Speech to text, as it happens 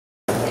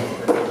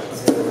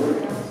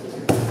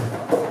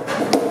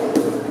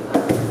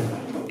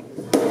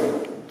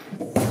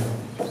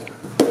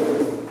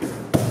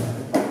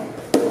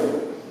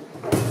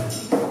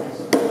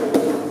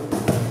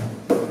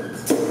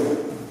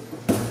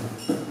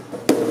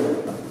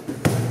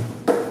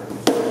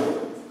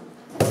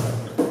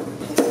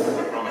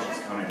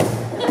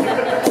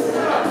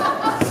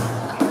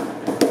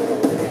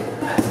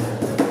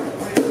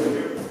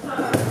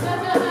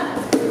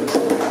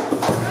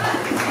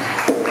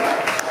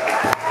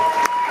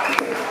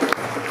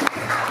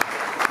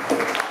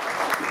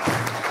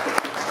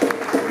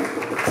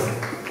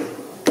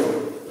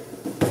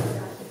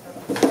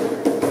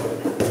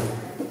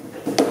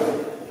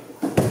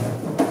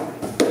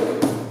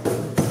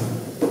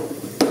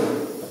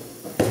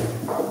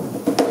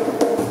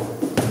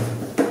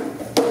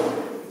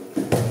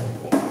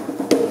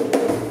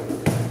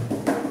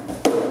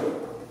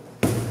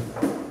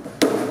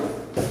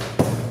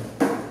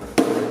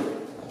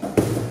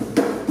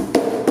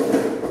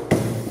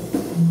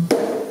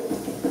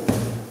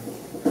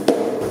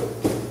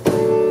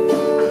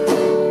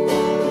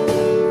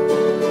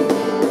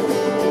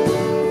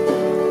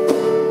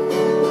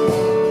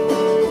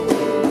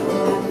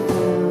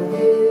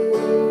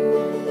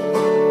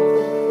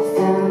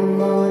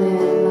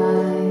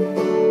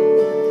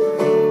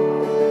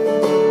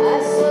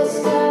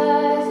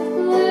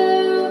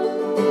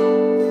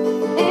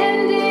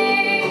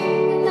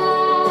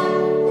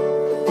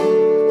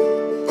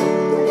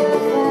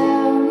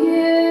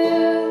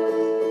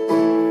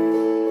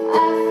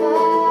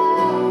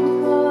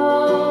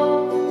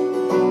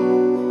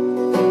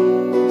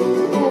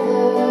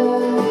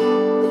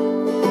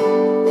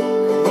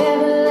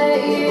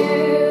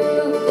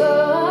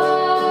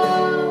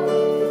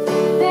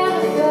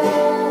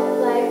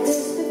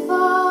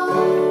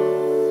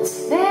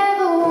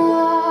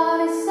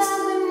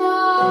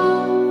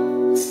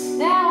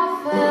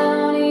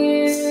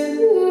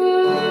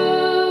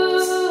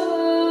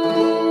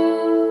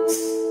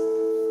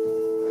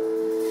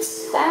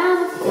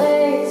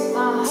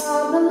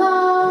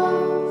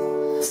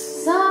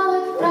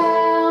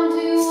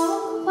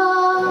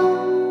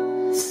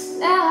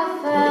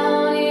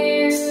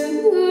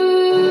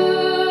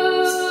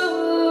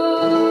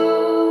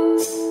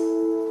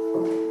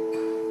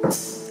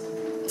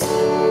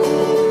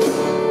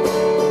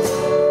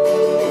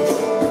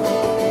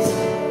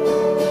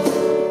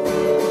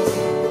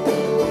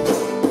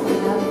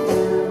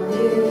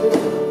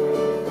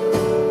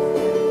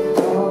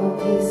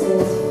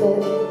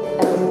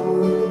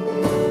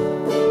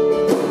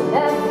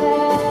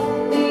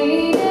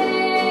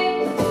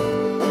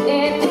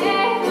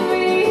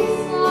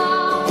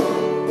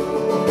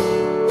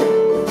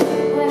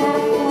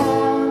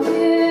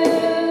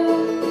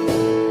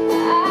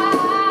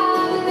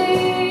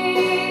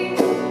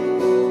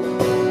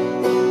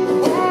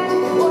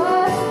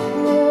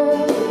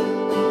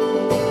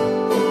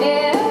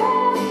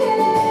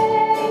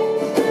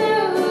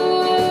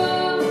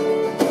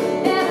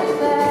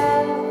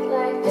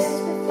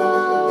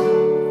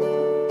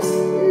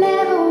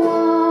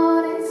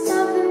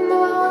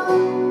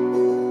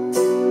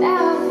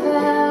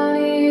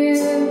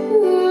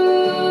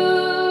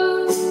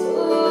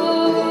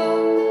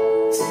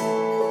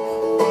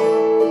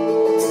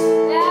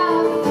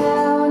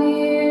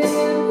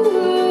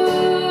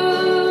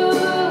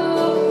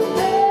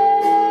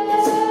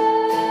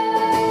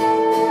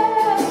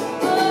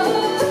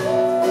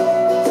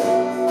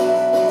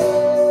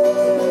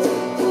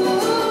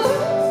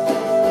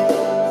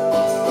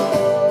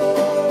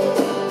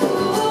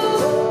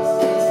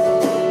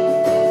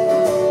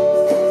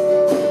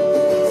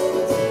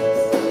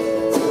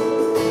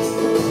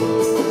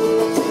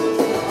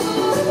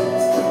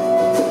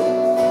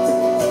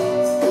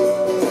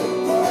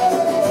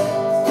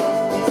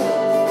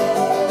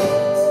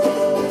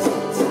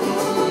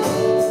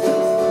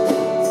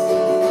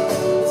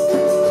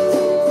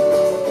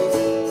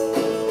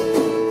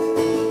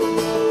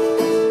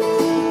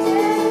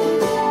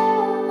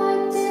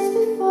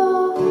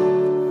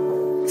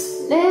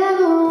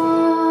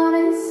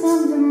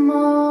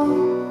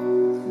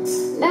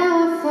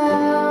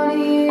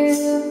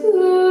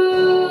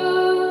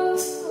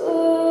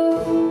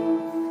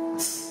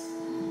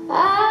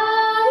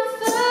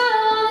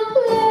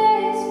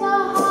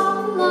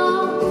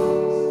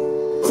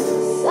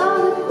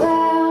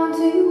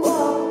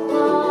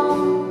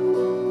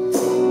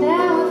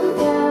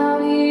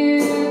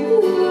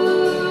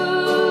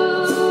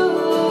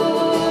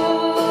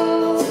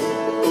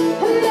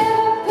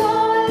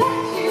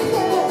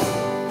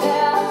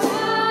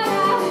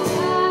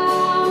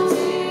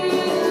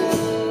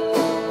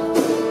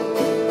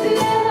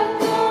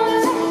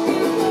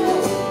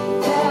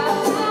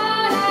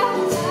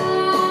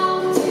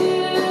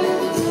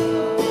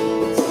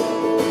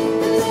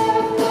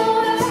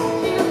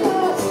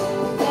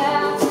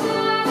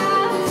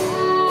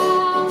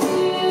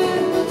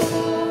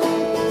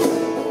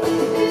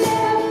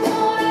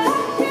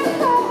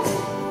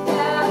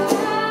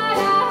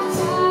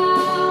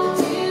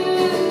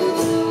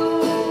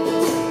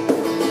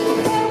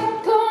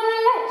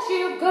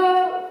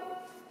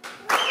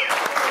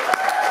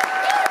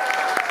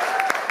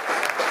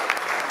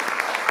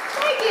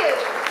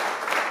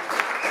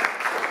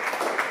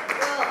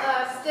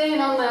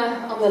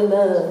the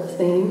love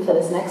theme for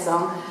this next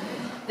song.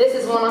 This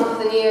is one off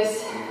the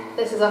newest,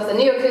 this is off the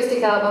new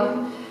acoustic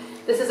album.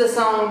 This is a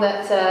song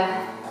that,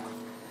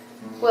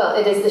 well,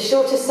 it is the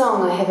shortest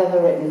song I have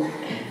ever written.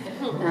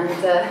 And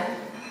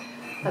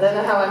I don't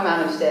know how I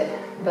managed it,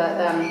 but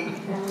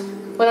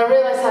when I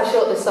realised how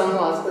short this song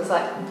was, it was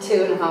like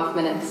 2.5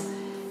 minutes.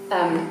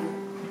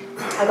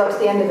 I got to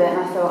the end of it and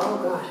I thought, oh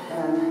God,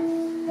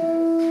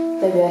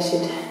 maybe I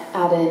should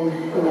add in,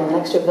 an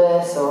extra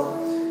verse or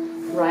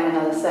write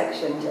another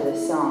section to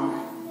this song.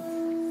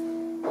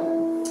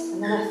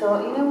 And then I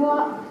thought, you know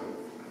what?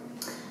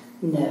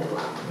 No.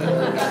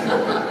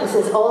 This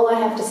is all I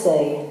have to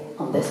say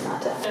on this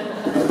matter.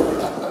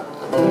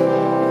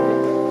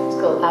 It's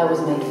called I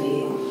Was Made For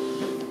You.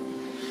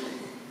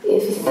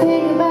 If you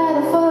think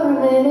about it for a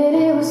minute,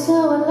 it was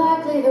so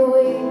unlikely that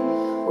we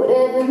would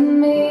ever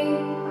meet.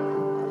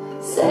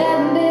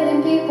 7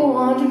 billion people,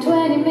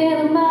 120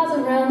 million miles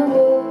around the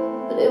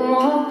world, but it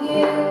won't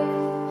you.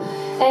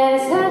 And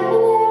it's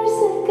happening every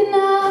second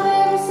of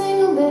every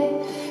single day.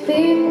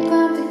 People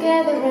come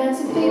together and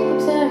some people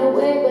turn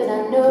away, but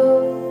I know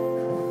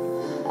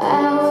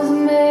I was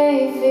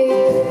made for you.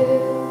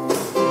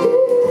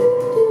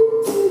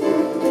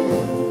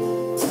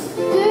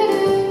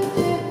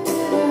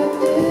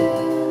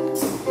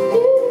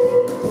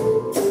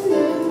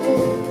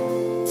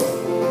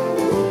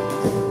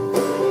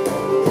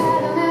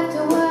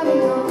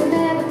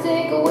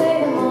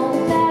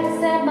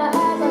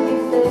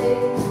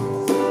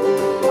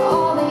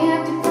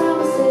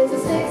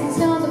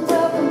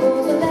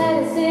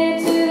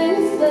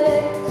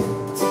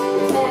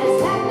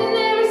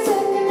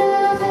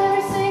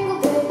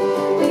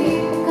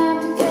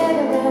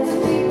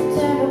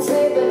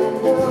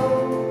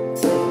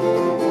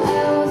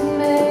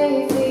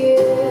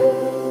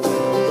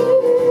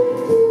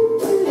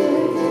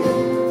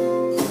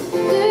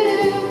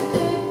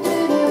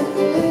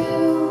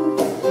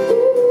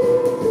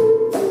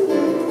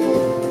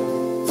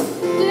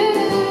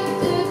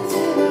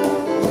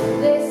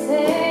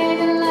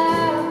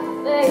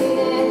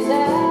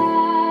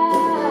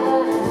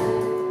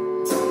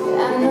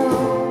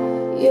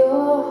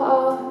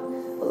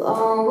 will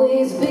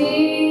always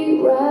be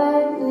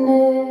right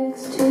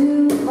next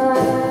to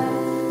mine.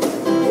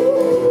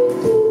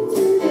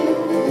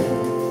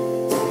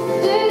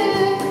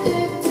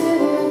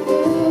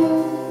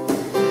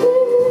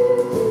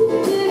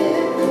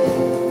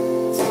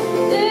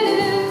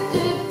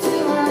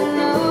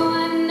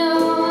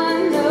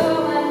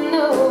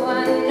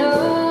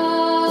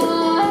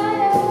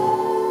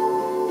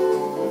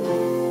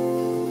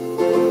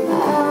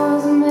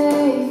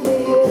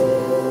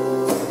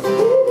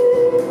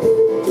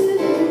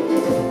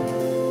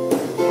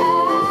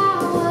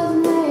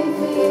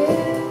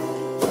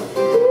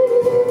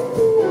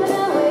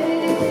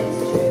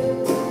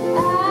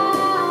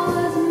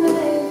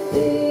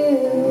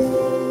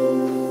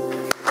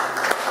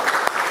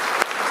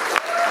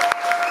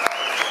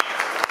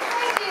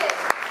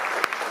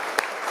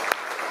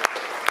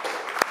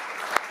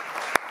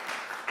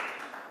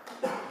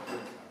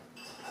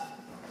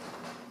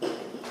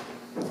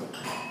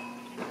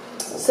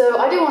 So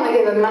I do want to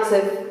give a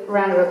massive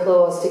round of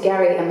applause to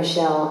Gary and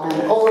Michelle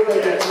and all that they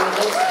do to make this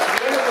wonderful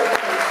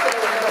band so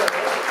incredible.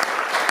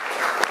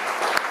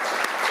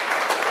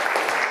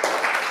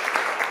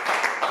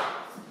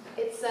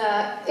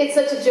 It's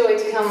such a joy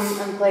to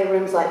come and play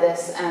rooms like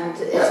this, and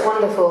it's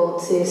wonderful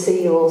to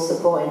see you all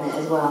supporting it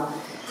as well.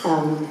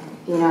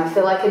 You know, I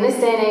feel like in this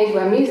day and age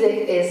where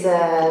music is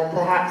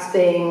perhaps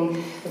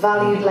being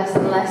valued less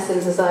and less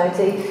in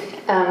society,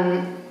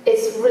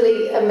 it's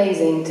really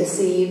amazing to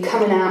see you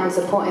coming out and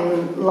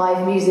supporting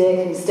live music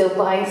and still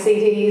buying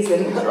CDs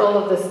and all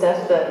of the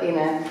stuff that, you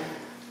know,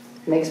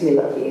 makes me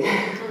love you.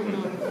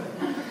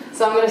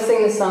 So I'm going to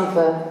sing this song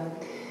for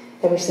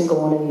every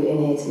single one of you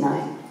in here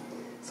tonight.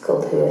 It's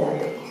called Who Would I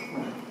Be?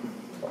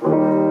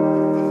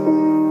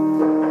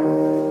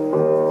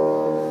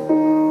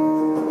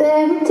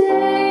 There are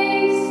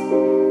days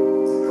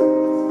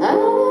I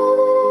don't know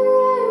that I'm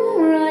right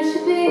where I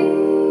should be.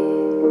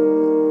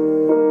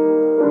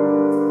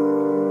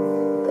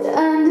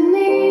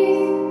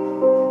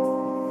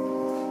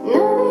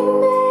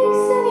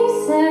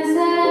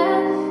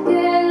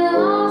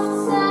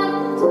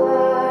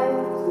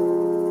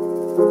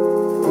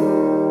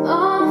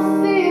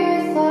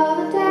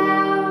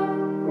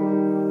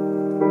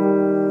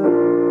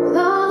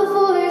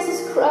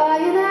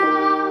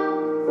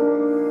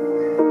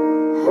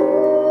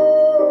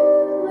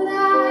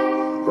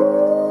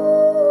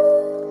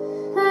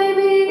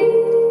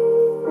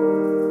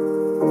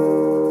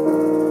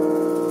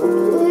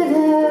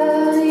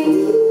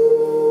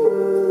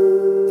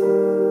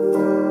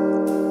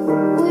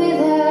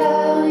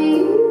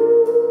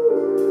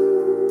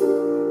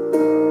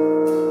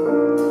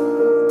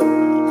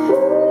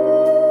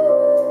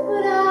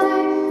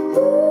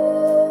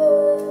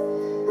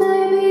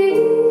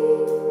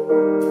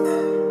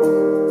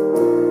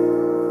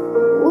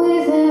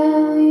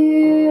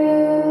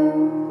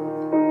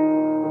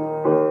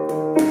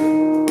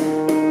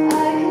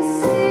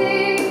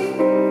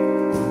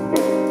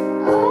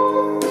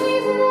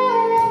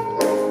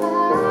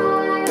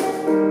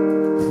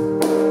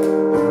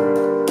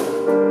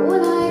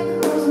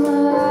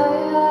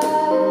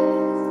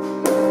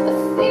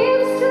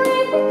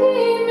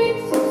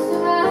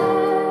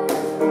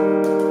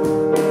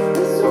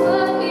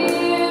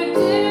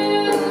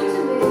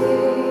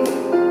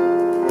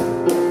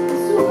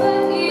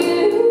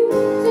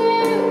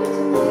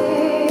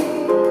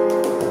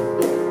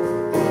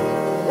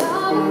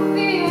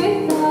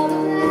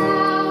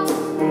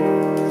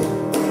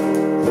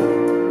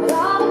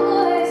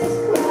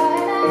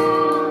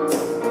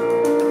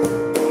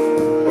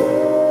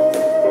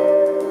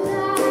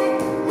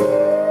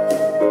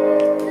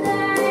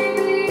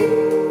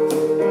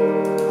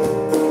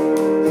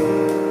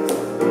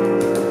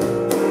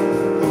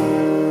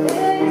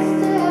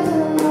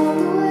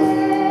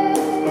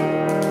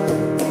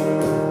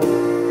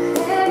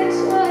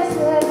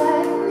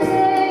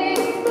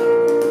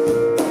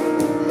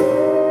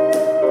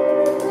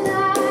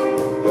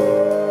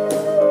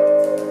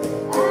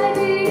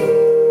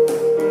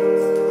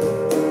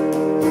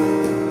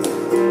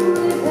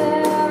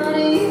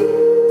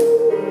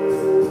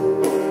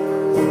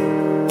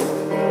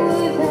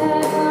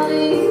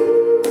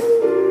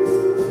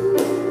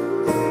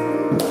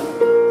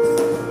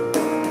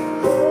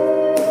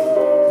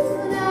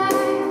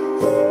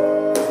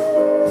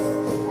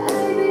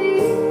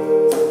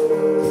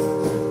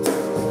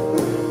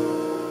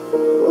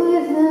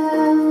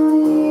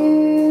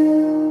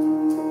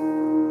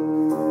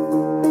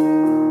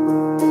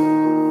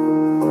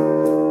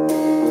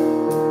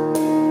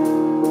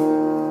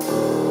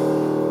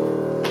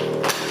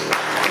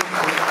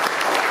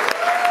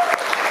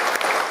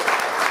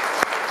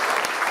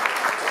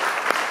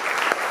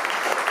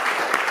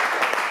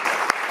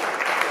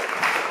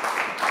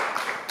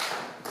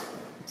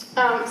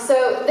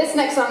 So this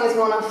next song is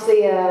one off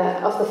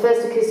the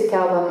first acoustic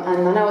album,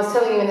 and I know I was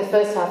telling you in the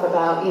first half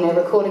about, you know,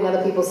 recording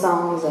other people's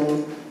songs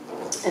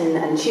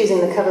and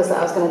choosing the covers that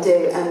I was going to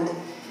do, and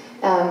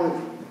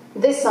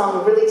this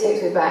song really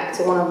takes me back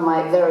to one of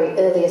my very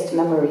earliest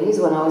memories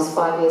when I was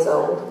 5 years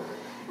old,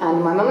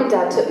 And my mum and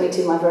dad took me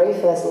to my very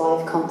first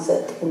live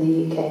concert in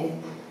the UK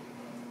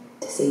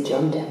to see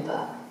John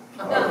Denver.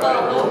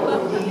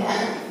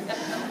 Yeah.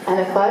 And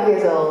at 5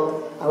 years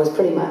old, I was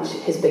pretty much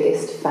his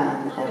biggest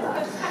fan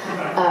ever.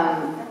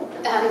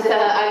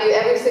 I knew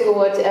every single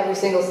word to every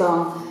single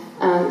song.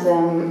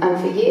 And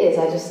for years,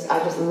 I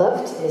just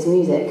loved his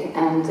music.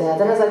 And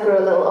then as I grew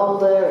a little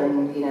older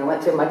and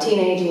went through my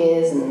teenage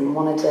years and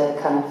wanted to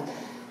kind of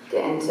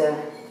get into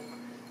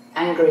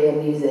angrier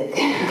music,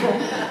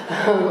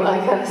 I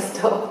kind of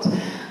stopped.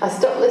 I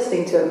stopped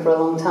listening to him for a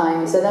long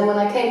time. So then when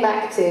I came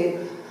back to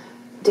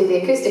do the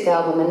acoustic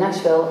album in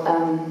Nashville,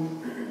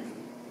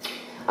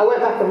 I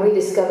went back and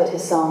rediscovered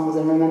his songs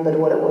and remembered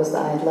what it was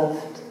that I had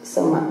loved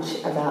so much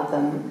about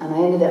them. And I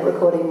ended up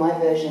recording my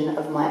version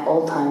of my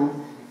all-time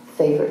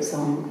favourite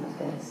song of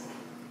his.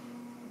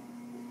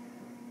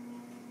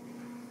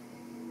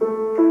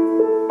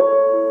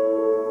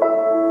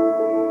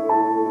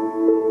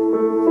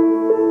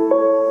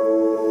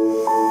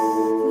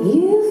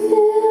 You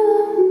fill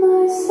up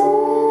my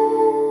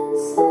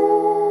senses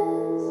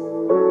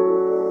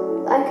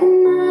like a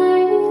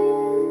night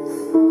in the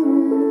forest,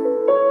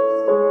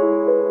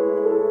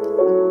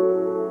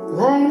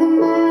 like the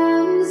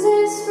mountains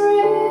in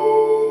springtime,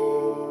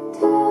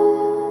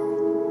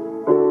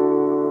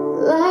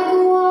 like a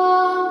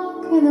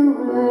walk in the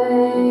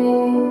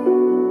rain,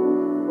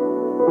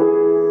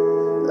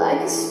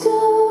 like a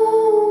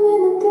storm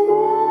in the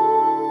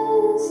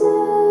desert,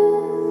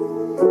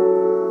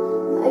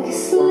 like a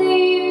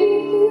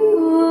sleepy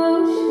blue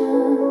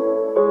ocean.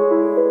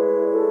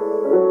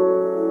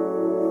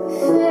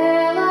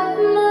 Fill up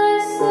my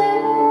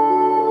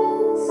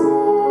senses,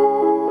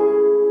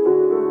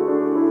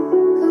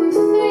 come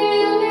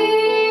fill me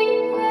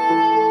again,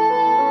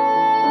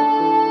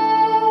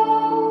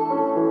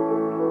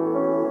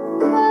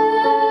 come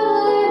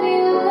let me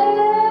love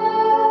you.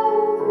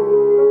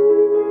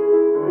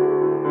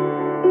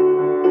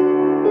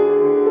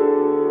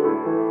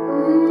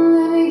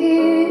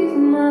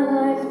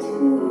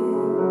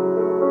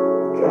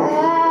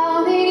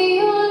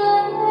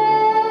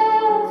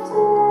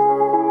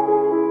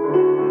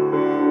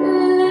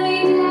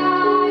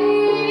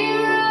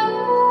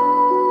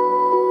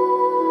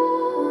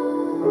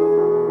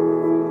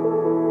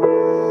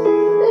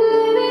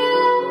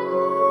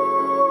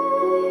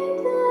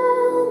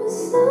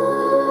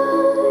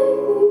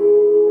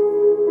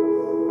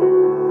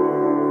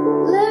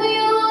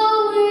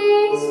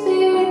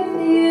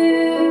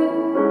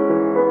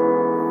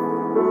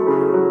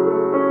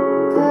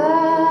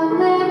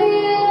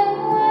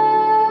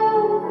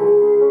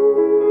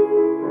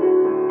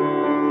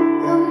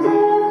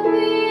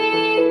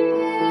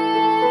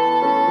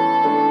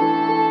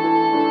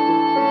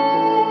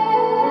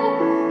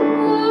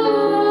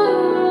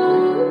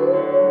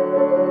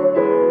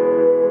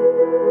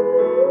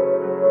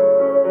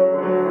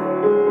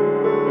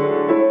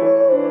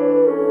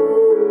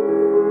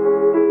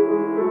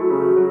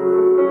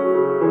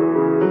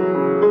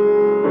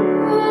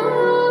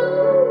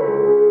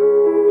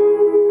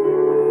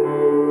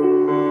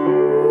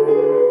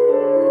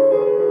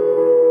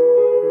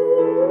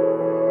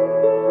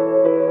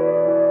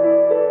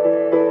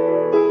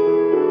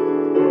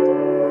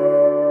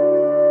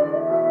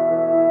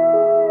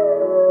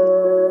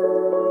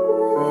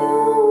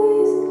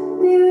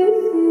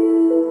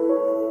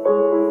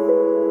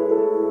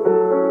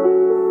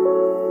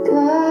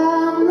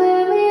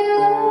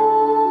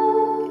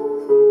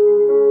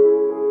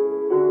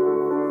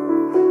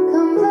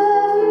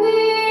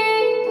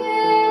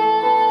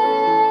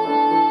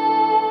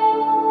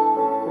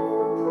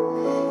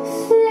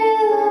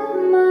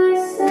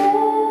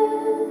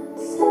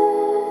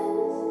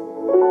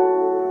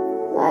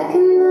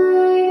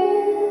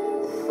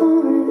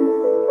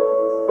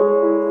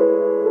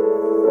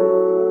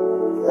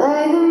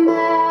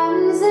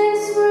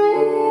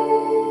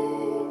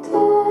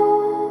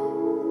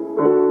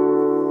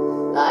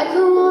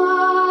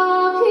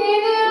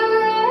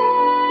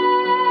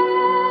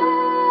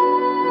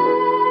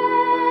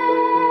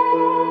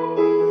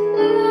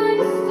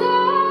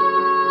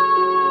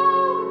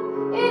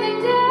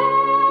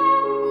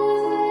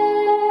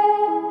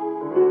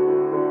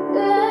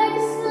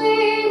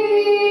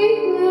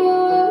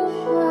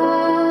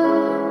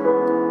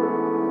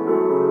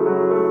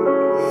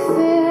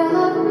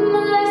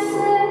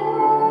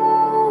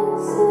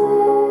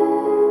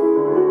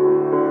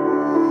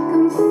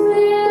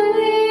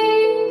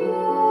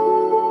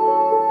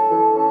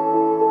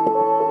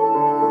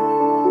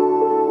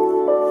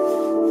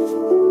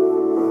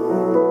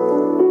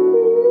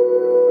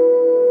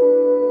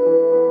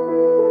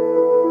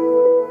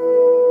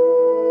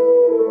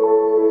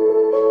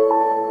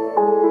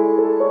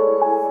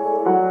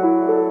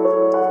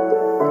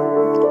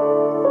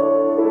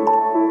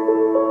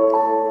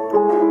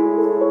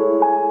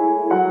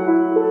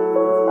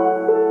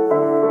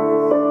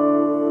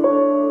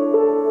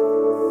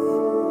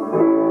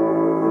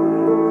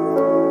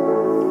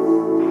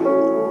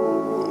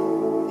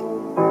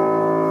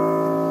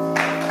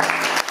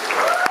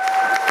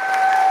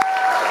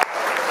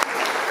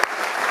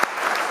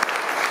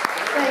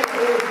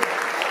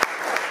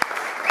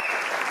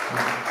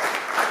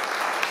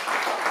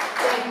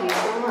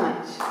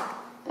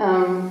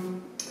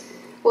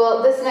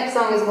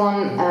 song is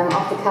one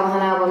off the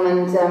Callaghan album,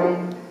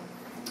 and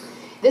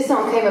this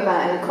song came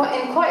about in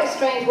quite a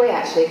strange way,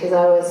 actually, because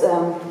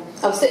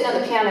I was sitting at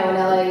the piano in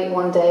LA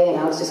one day, and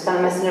I was just kind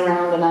of messing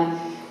around, and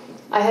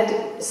I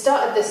had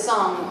started this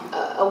song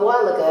a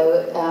while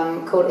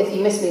ago called "If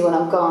You Miss Me When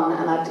I'm Gone,"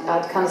 and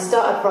I'd kind of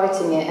started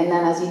writing it, and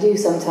then, as you do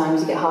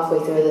sometimes, you get halfway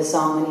through the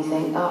song and you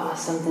think, oh,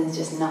 something's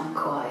just not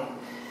quite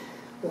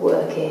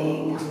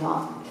working, I'm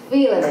not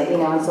feeling it,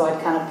 and so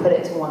I'd kind of put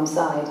it to one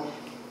side.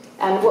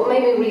 And what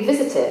made me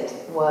revisit it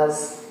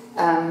was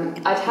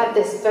I'd had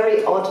this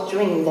very odd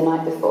dream the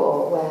night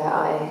before where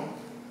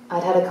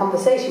I'd had a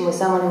conversation with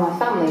someone in my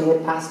family who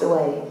had passed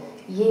away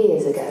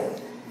years ago,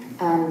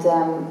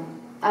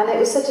 and it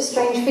was such a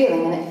strange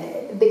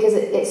feeling, because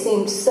it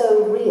seemed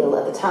so real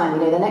at the time.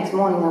 The next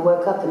morning I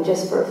woke up, and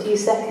just for a few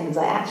seconds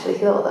I actually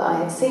thought that I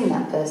had seen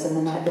that person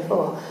the night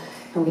before,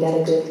 and we'd had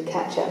a good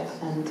catch-up,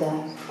 and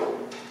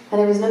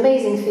it was an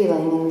amazing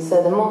feeling. And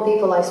so the more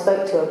people I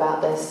spoke to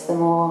about this, the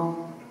more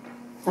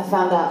I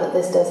found out that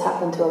this does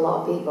happen to a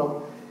lot of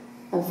people,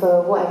 and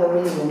for whatever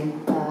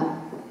reason,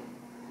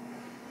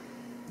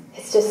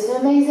 it's just an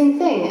amazing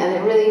thing, and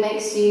it really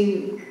makes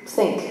you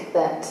think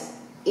that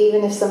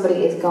even if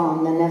somebody is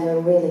gone, they're never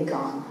really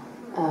gone.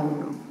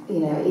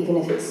 Even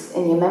if it's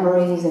in your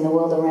memories, in the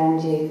world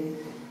around you,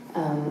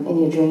 in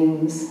your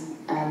dreams.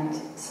 And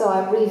so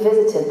I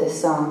revisited this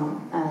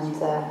song,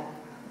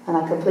 and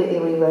I completely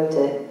rewrote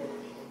it.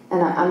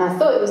 And I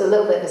thought it was a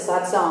little bit of a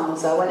sad song, and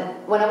so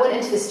when I went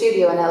into the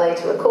studio in LA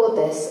to record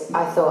this,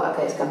 I thought,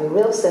 okay, it's going to be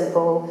real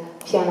simple,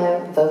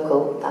 piano,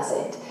 vocal, that's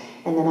it.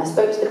 And then I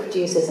spoke to the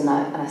producers, and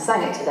I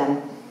sang it to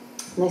them,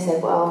 and they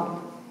said,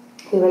 well,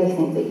 we really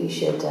think that you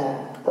should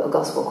put a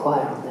gospel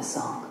choir on this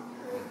song.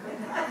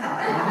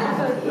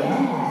 Oh,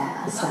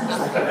 yeah, that sounds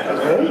like a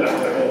great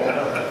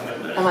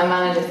idea. And my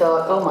manager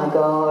thought, oh my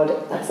God,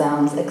 that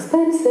sounds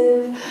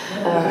expensive.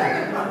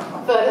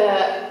 But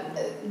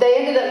they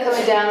ended up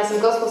coming down, some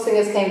gospel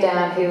singers came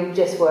down who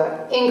just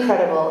were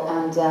incredible,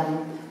 and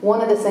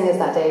one of the singers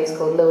that day was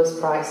called Lewis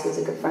Price, who's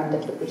a good friend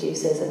of the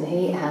producers, and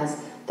he has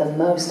the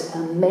most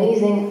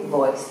amazing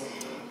voice.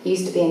 He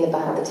used to be in the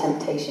band The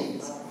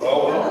Temptations.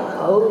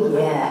 Oh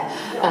yeah.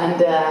 And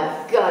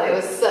God, it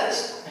was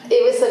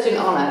such an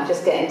honour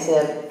just getting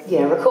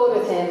to record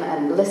with him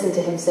and listen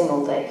to him sing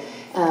all day.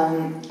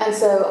 And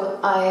so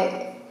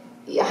I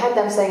had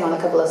them sing on a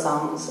couple of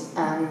songs,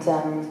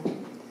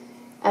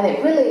 and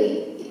it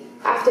really,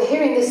 after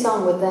hearing this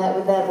song with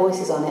their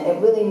voices on it, it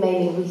really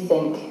made me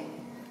rethink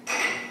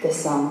this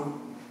song.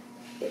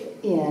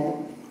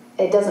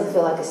 It doesn't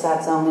feel like a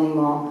sad song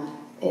anymore.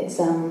 It's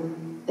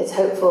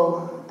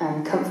hopeful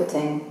and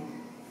comforting,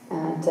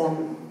 and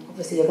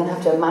obviously you're going to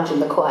have to imagine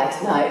the choir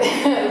tonight.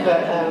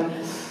 But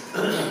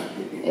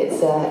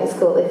it's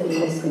called "If You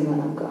Miss Me When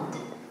I'm Gone."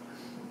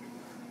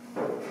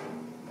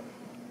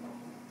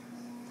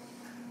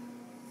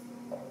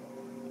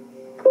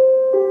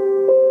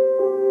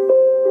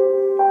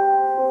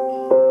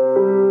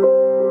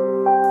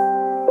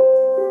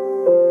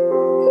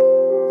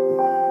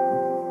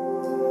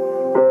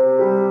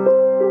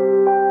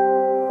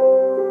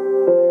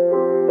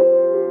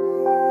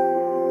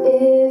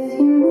 If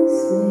you miss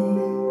me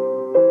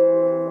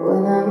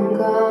when I'm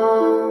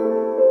gone,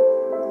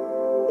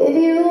 if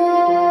you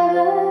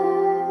ever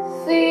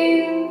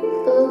feel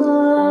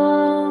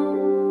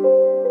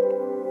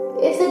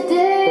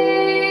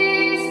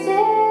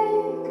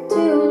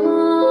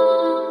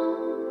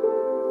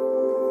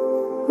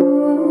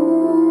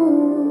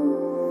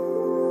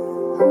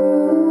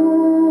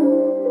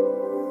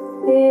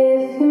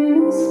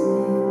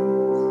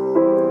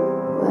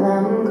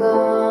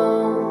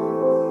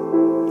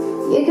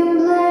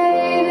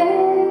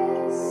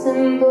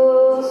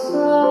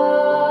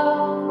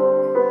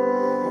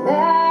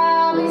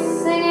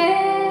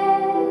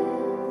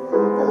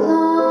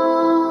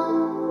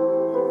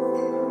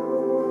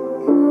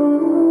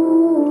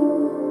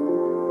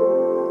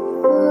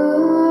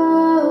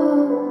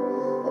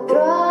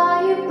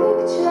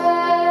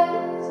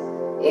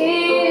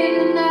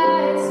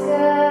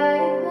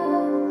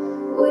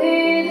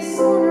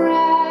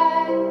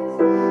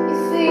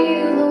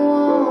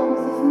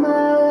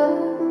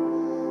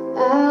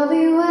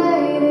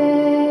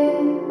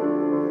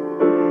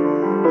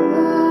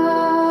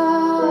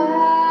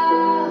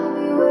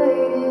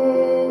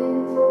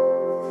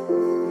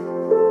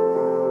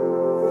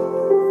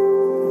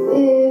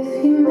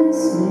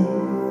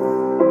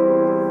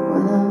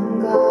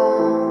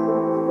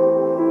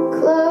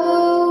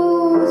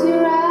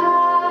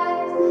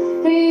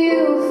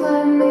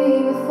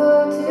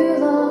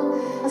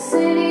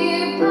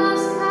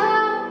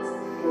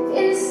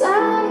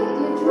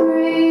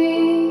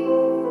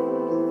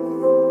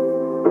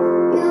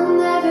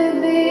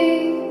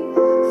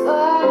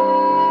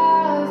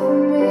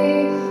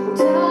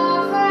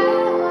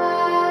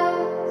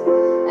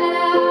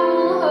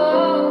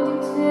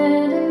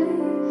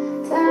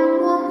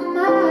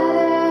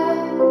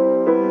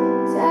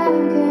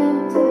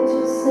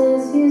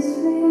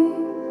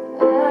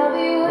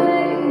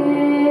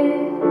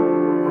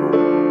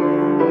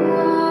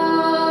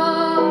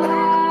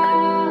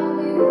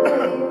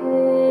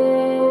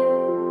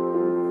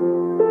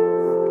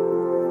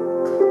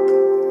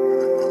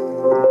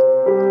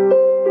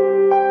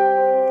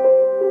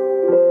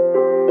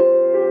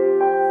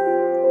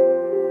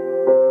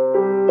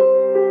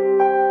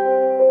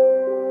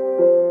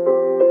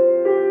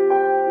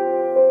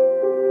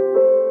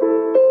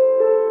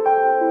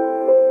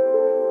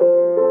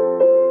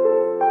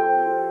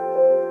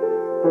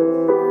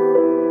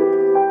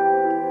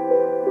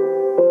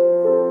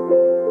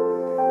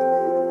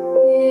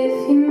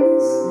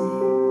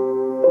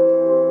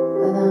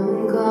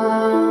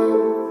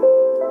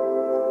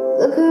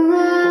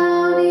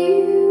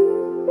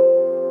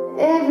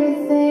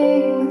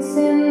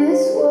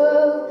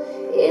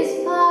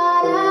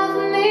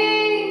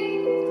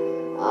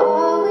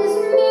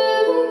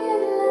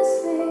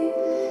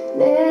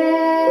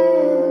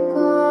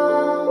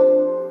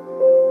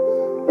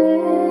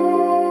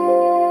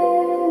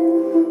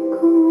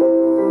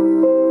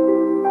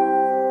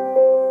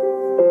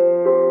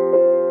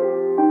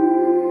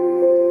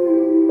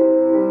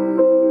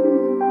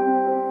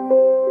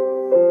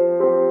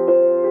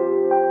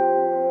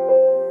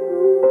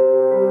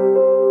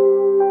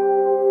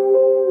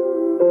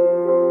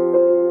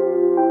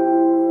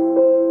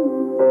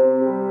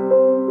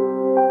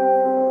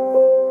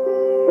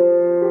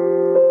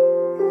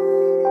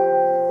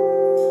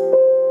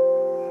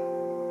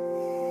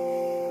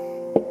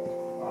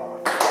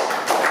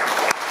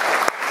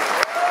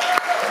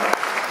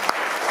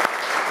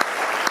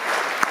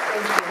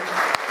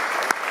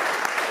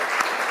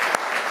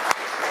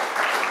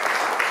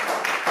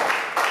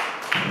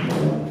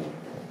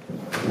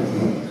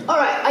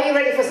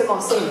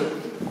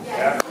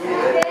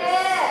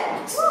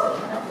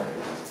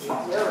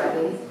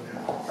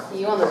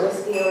on the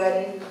whiskey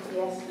already?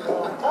 Yes.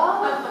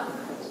 Oh.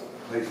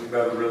 Makes it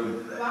better,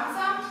 really.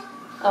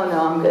 Oh no,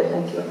 I'm good,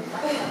 thank you.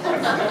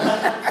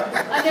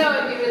 I know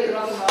it'd be really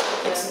wrong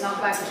to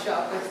knock back a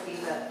shot of whiskey,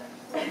 but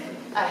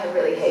I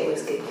really hate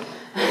whiskey.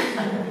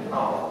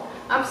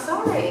 I'm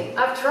sorry,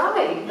 I've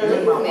tried,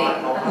 believe me.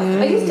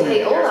 I used to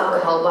hate all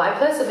alcohol, but I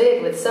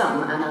persevered with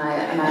some, and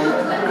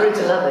I grew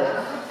to love it.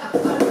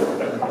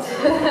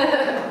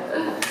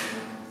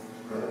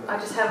 I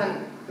just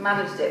haven't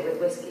managed it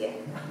with whiskey yet.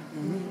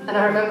 And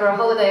I remember a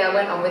holiday I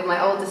went on with my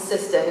oldest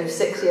sister, who's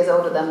 6 years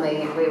older than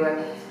me.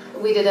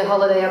 We did a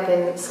holiday up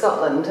in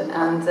Scotland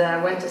and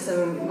went to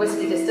some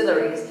whiskey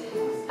distilleries,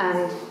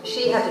 and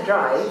she had to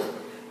drive,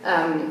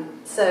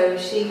 so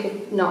she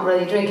could not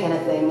really drink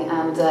anything.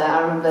 And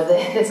I remember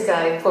this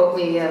guy poured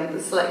me a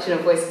selection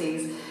of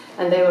whiskies,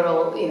 and they were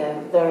all, you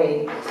know,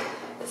 very,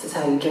 this is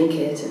how you drink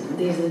it, and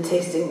these are the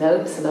tasting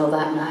notes and all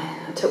that. And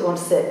I took one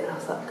sip, and I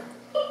was like,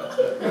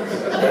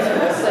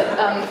 so,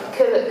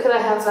 could I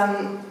have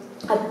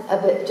a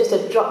bit, just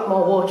a drop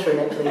more water in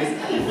it, please?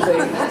 So he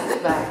passed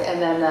it back,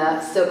 and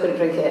then still couldn't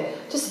drink it.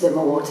 Just a bit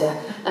more water.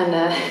 And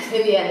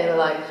in the end, they were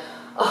like,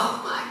 "Oh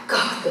my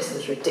God, this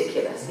is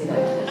ridiculous!" You know,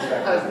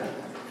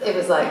 it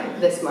was like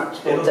this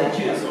much water. It'll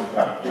teach you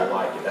something. You'll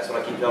like it. That's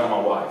what I keep telling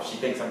my wife. She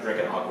thinks I'm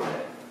drinking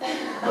Aquanet,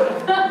 but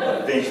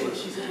eventually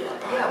she's gonna be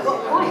like, "Oh, yeah, what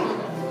point?"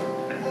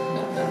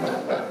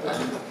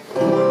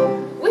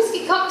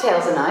 Whiskey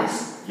cocktails are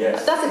nice.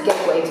 Yes. That's a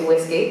gateway to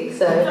whiskey.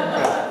 So.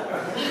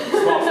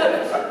 Small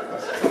steps.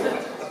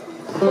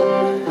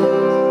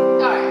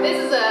 Alright, this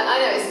is I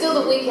know, it's still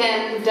the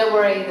weekend, don't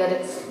worry that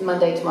it's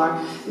Monday tomorrow,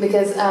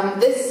 because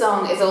this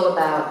song is all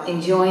about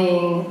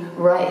enjoying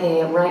right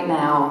here, right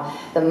now,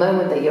 the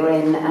moment that you're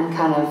in, and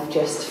kind of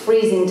just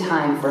freezing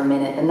time for a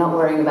minute and not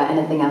worrying about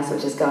anything else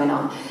which is going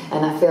on.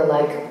 And I feel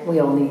like we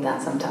all need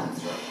that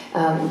sometimes.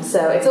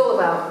 So it's all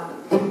about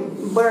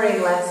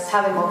worrying less,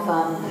 having more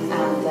fun,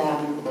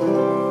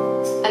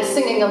 and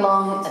singing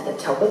along at the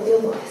top of your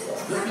voices.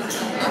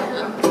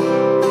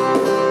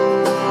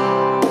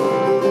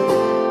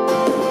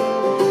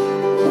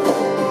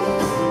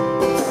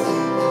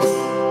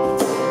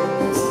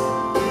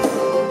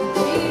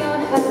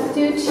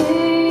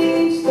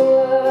 Change the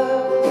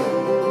world.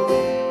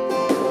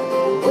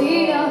 We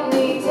don't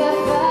need to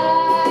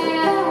fight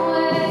our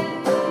way.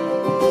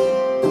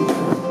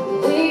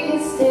 We can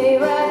stay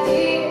right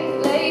here,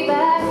 lay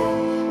back,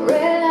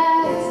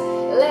 relax,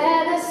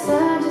 let the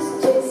sun just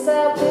chase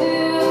our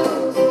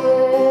blues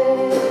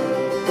away.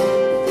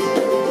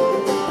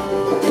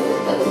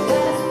 The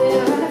past been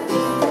running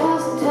for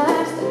 1,000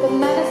 times, took the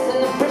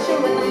medicine and pressure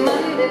when the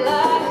Monday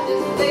life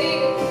just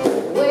faded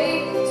way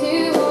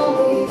too long.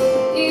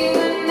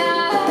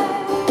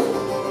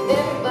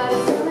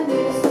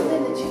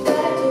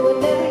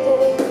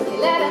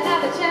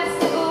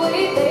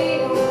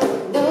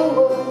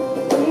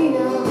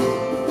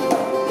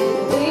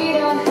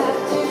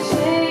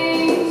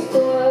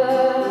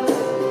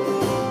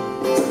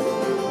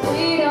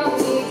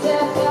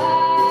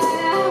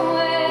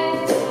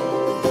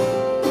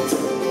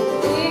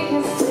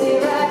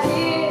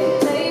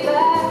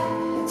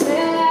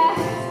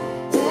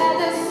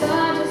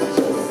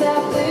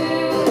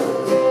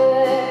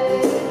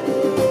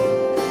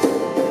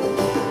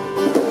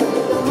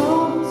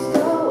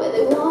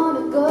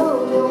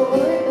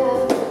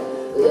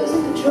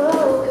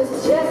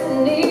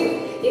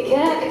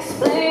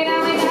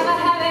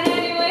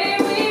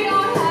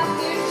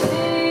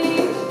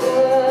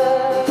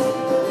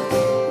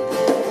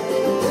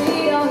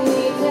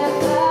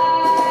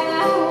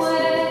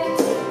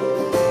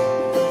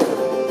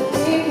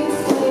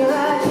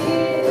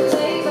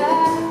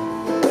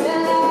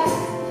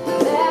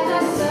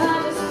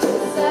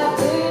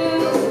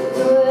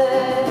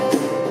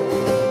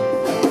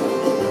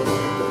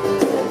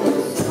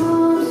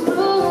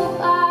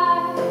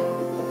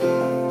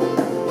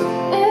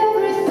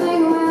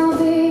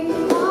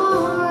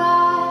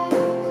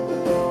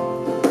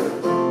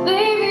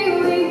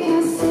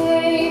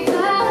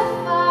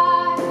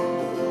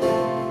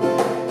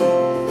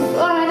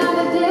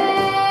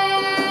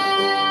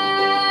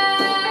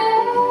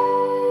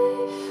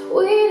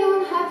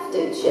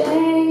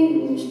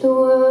 Change the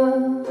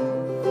world.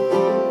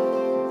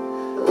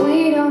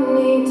 We don't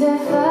need to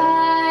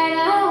fight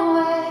our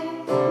way.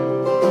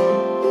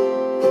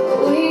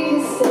 We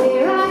can stay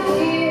right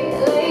here,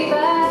 lay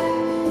back,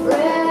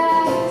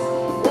 relax,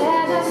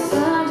 let the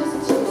sun just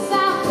chase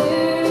our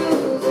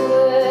blues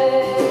away.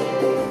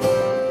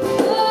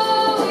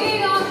 Oh, we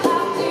don't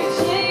have to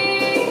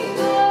change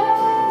the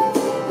world.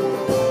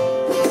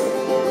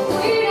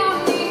 We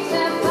don't need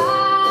to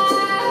fight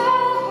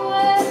our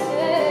way.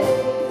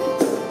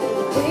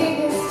 We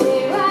can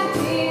stay right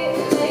here,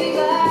 lay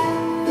back,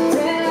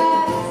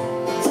 relax,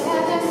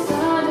 let the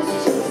sun just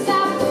chase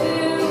our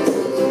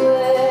blues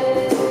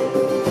away.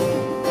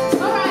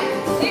 Alright,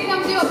 here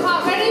comes your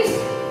part, ready?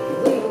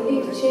 We don't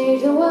need to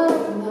change the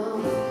world, no.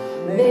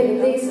 Maybe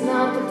at least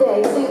not today,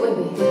 sing it with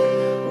me.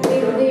 We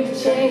don't need to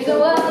change the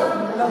world,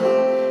 no.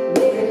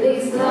 Maybe at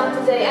least not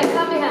today, and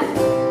clap your hands.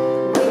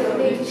 We don't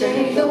need to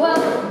change the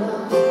world, no.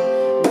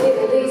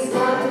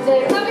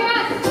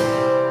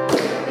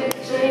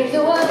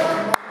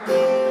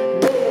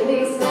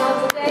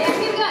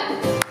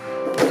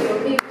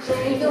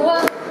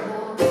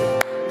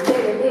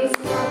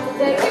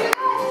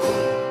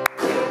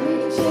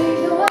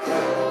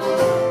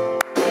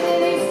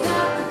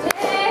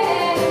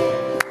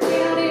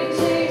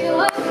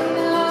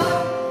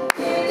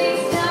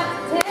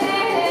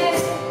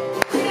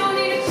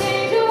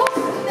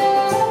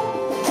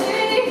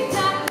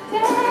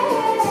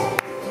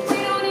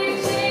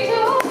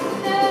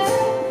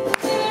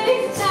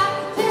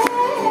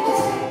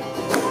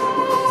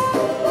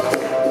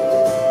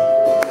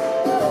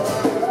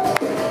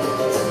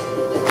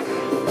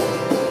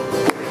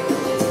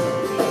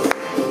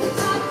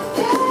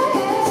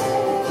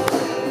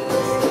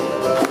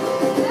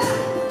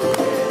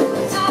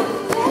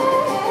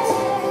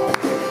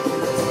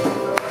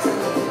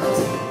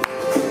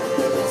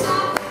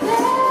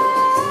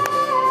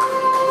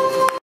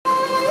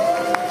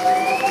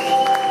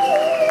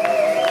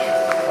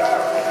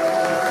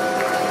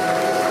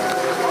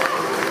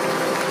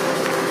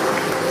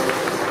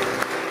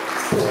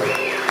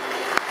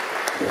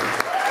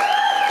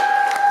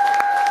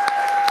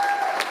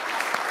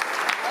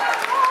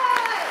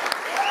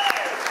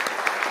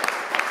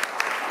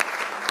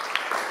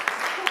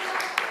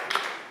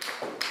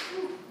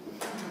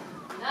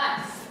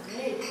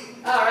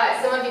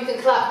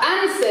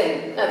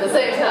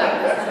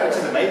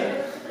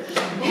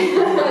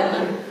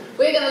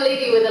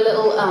 leave you with a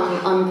little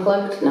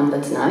unplugged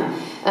number tonight.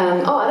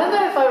 Oh, I don't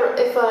know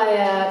if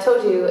I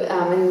told you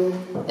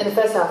in the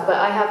first half, but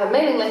I have a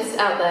mailing list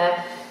out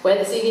there where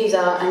the CDs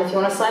are, and if you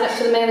want to sign up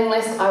to the mailing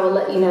list, I will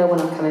let you know when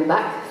I'm coming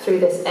back through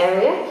this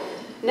area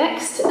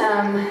next.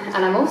 And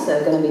I'm also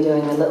going to be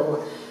doing a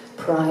little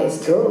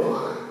prize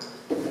draw.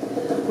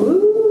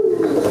 Woo!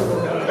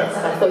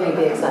 I thought you'd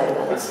be excited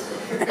about this.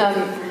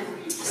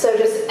 So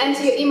just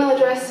enter your email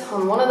address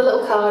on one of the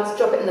little cards,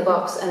 drop it in the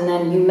box, and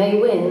then you may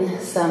win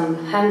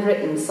some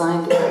handwritten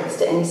signed lyrics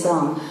to any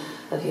song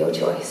of your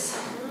choice.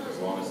 As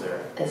long as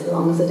they're... As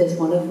long as it is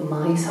one of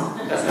my songs.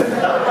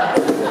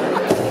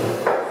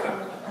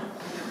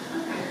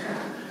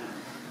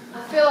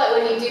 I feel like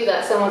when you do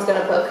that, someone's going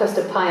to put a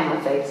custard pie in my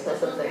face or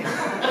something.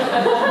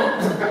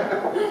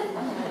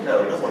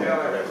 No, don't worry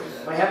about it.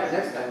 Might happen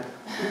next time.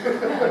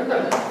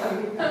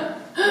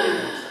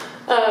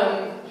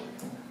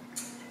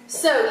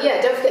 So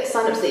yeah, don't forget to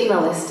sign up to the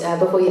email list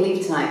before you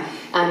leave tonight.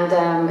 And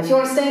if you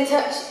want to stay in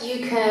touch,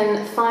 you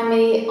can find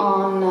me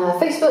on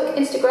Facebook,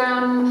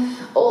 Instagram,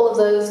 all of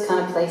those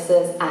kind of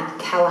places at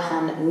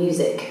Callaghan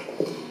Music.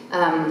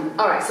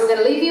 Alright, so we're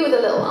going to leave you with a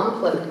little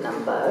unplugged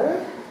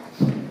number,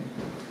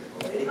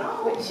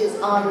 which is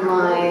on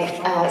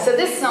my... so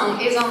this song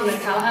is on the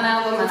Callaghan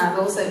album, and I've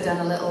also done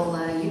a little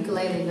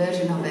ukulele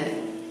version of it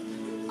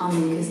on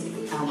the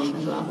acoustic album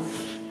as well.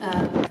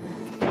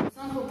 It's a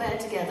song called Better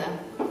Together.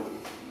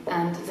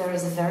 And there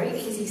is a very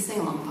easy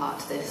sing-along part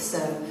to this, so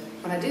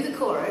when I do the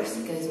chorus,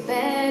 it goes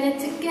better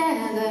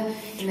together,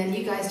 and then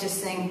you guys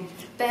just sing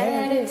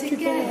better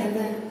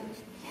together.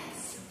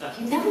 Yes,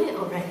 you know it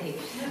already.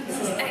 This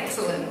is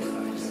excellent.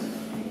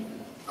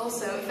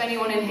 Also, if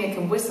anyone in here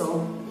can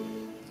whistle,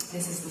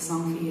 this is the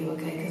song for you,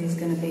 okay? Because there's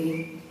going to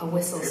be a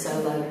whistle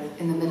solo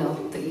in the middle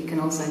that you can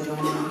also join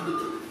in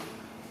on.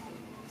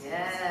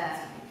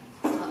 Yeah,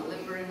 start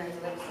limbering those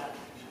lips up.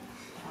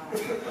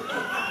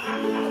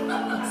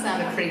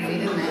 Sounded creepy,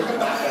 didn't it?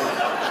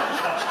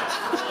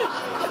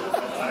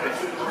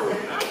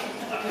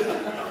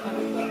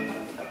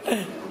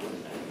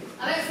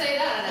 I don't say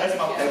that. That's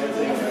my favorite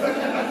thing.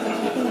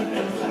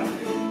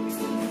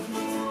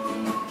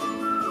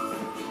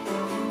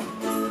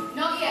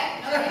 Not yet.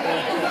 Not yet.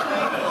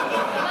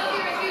 I love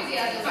your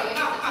enthusiasm, so we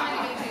have to find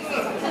your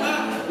enthusiasm.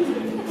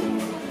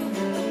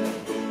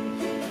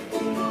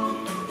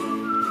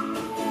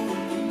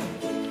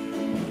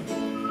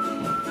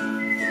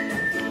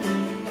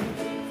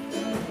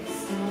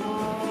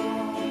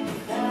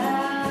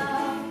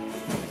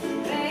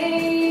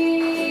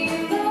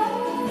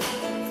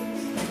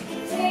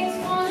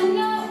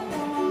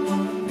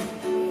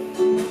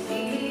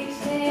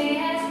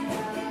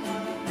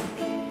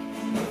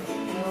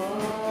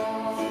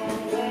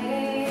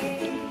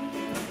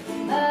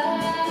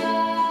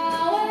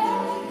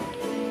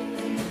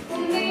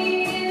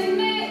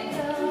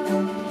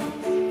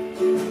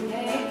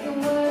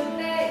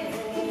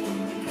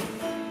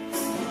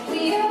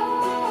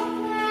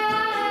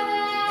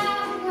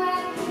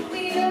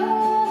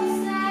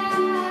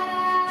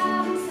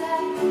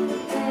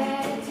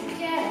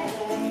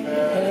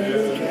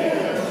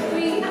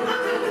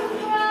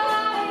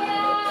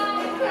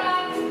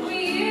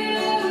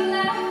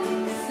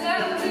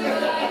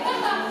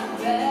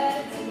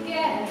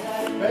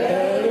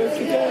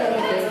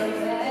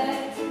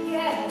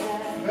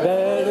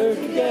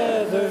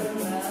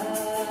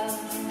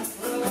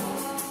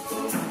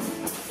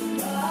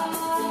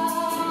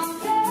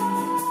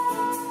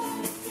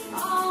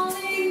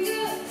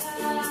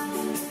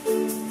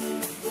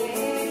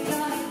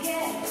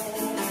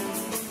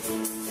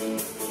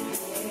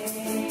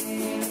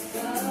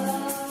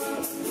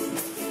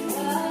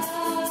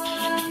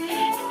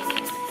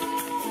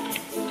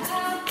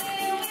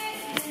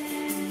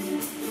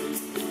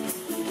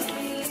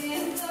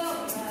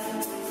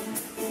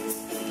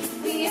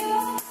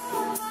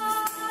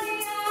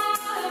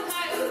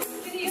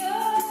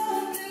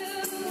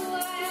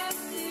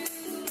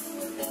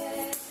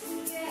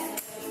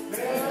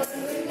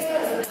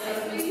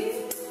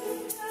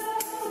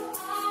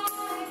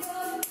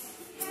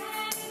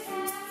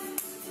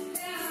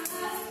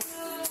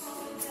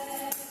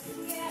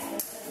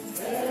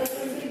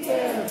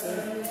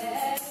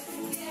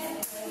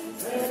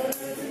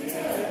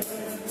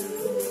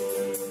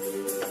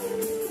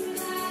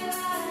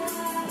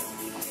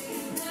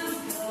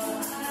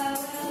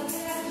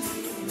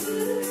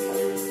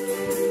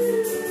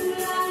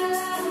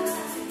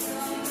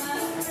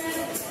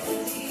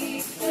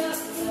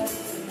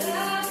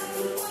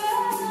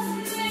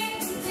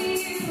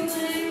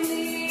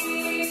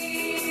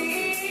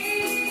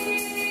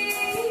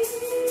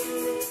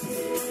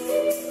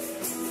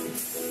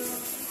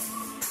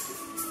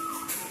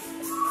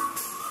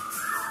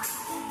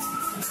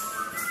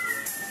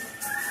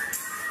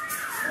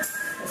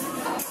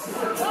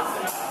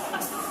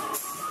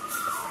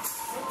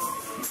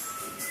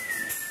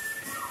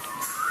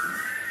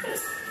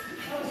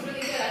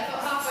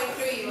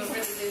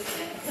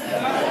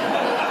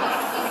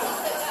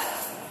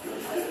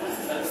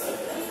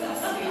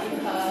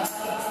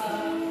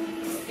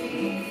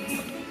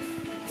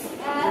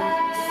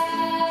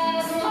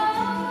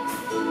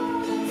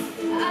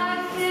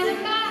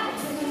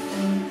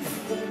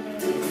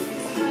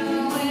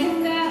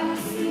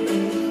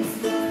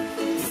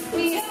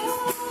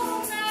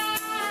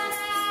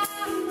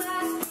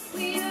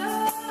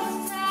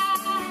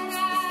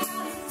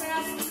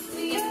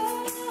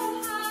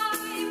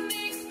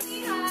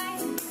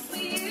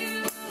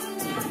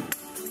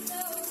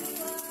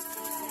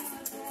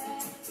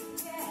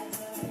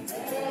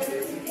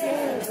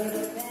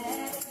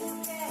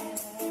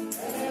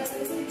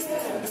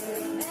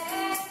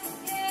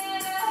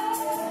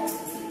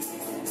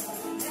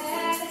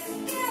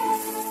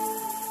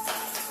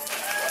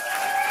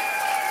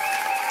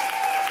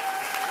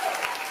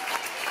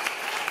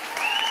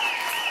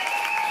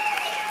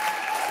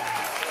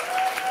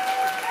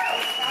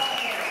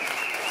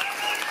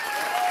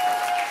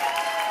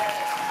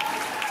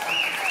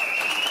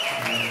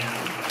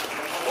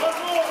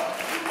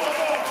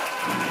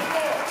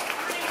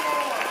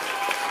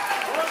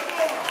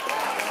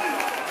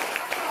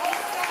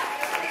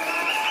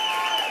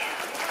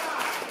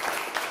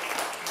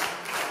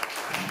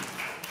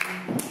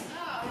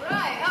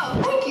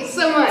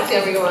 much,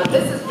 everyone.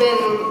 This has been...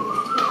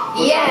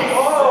 Yes!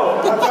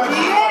 Oh,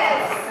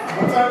 Yes!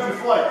 what time's your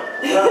flight?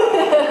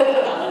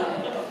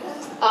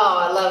 Oh,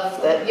 I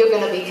love that you're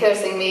going to be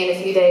cursing me in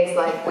a few days,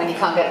 like when you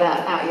can't get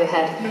that out of your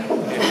head.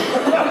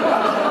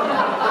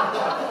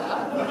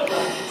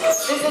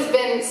 This has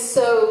been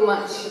so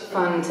much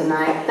fun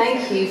tonight.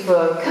 Thank you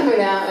for coming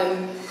out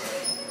and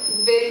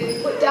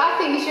being... I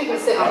think you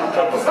shouldn't sit on the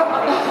top.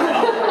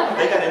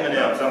 They got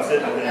M&M's, so I'm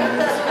sitting on them.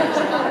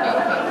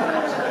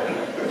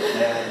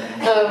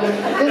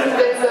 This has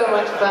been so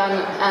much fun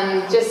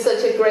and just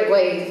such a great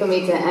way for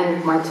me to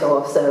end my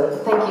tour. So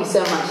thank you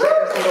so much,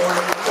 every single one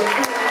of you.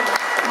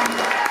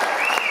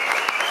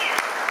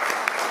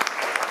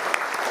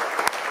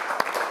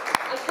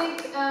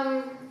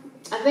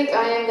 I think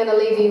I am going to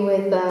leave you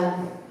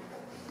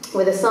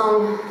with a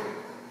song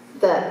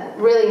that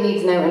really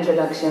needs no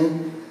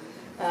introduction.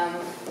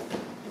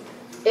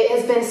 It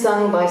has been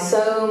sung by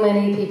so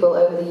many people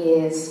over the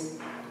years,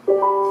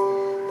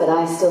 but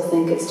I still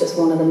think it's just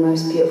one of the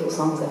most beautiful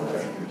songs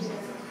ever.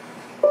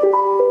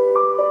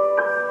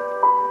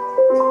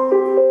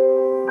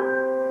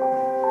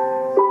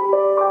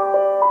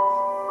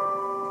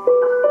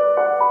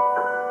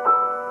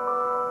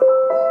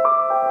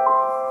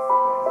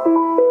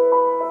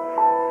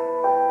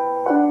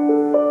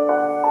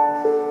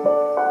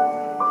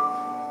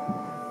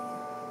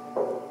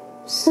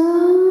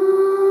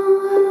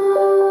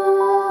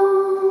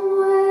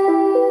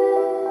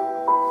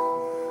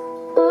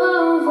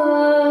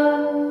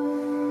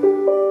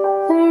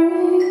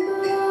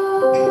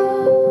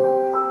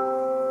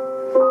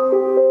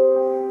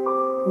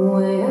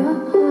 Way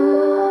up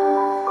high,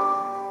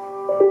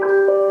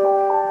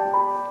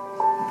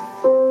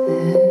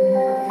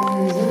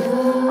 there's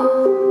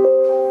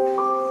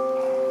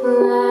a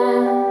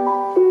land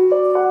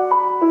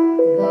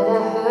that I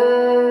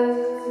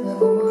heard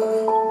of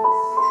once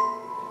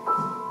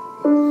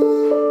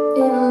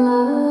in a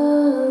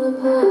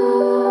lullaby.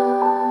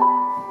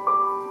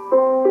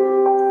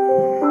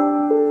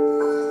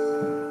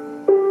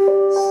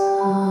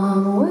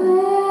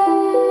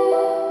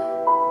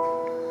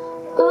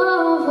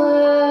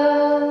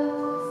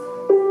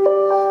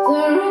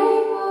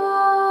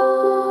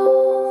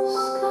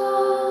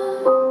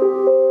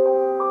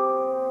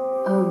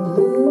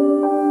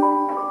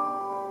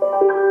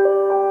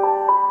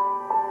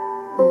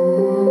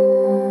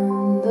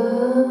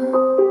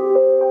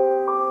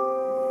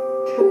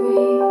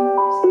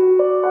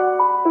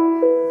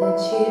 That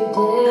you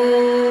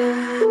did.